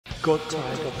Got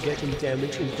tired of getting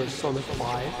damage in Persona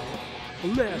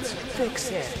 5? Let's fix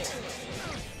it!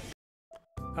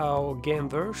 Our game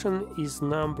version is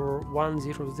number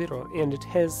 100 and it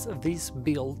has this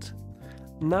build.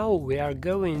 Now we are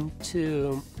going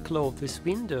to close this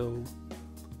window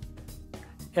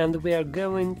and we are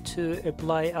going to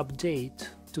apply update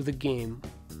to the game.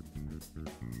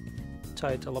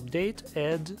 Title update,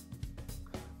 add,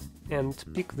 and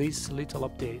pick this little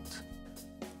update.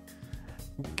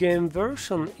 Game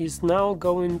version is now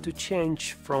going to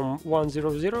change from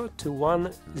 100 to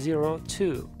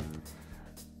 102.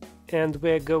 And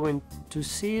we're going to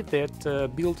see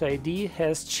that build ID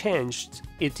has changed.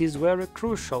 It is very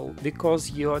crucial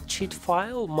because your cheat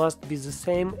file must be the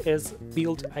same as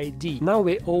build ID. Now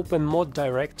we open mod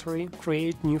directory,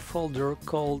 create new folder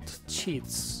called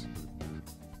CHEATS.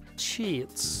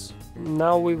 CHEATS.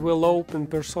 Now we will open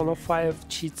Persona 5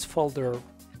 CHEATS folder.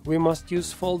 We must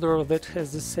use folder that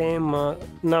has the same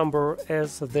number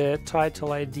as the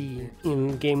title ID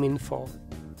in game info.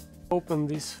 Open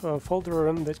this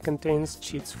folder that contains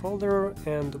cheats folder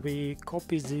and we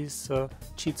copy this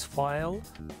cheats file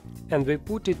and we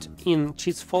put it in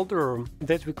cheats folder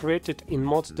that we created in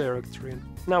mods directory.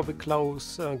 Now we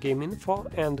close game info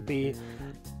and we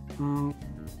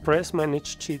press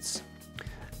manage cheats.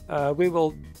 We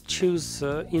will choose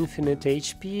infinite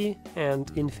HP and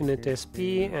infinite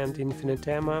SP and infinite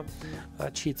ammo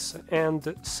cheats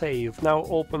and save. Now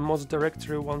open mods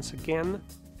directory once again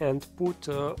and put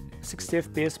 60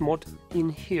 FPS mod in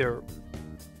here.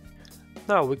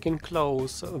 Now we can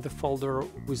close the folder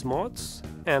with mods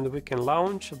and we can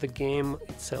launch the game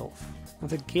itself.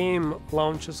 The game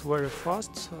launches very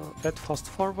fast, at fast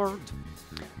forward,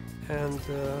 and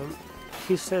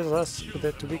he says us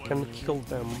that we can kill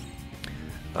them.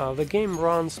 The game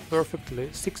runs perfectly,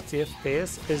 60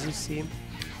 FPS as you see,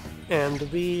 and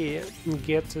we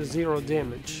get 0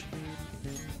 damage.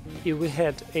 If we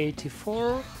had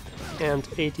 84 and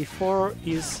 84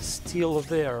 is still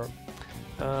there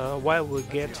while we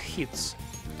get hits,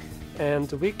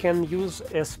 and we can use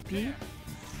SP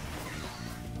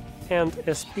and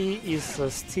SP is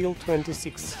still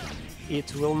 26.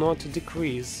 It will not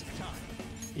decrease.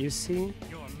 You see,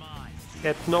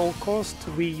 at no cost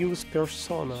we use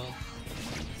Persona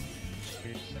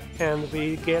and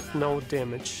we get no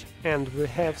damage and we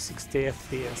have 60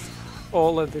 FPS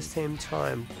all at the same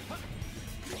time.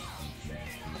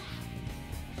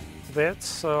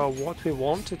 That's what we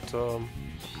wanted to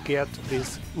get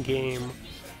this game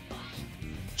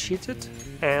cheated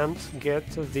and get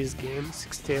this game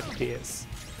 60 FPS.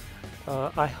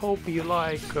 I hope you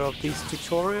like this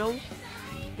tutorial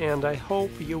and I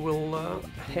hope you will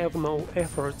have no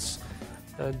efforts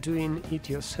doing it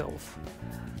yourself.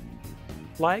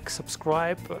 Like,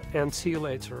 subscribe and see you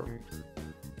later.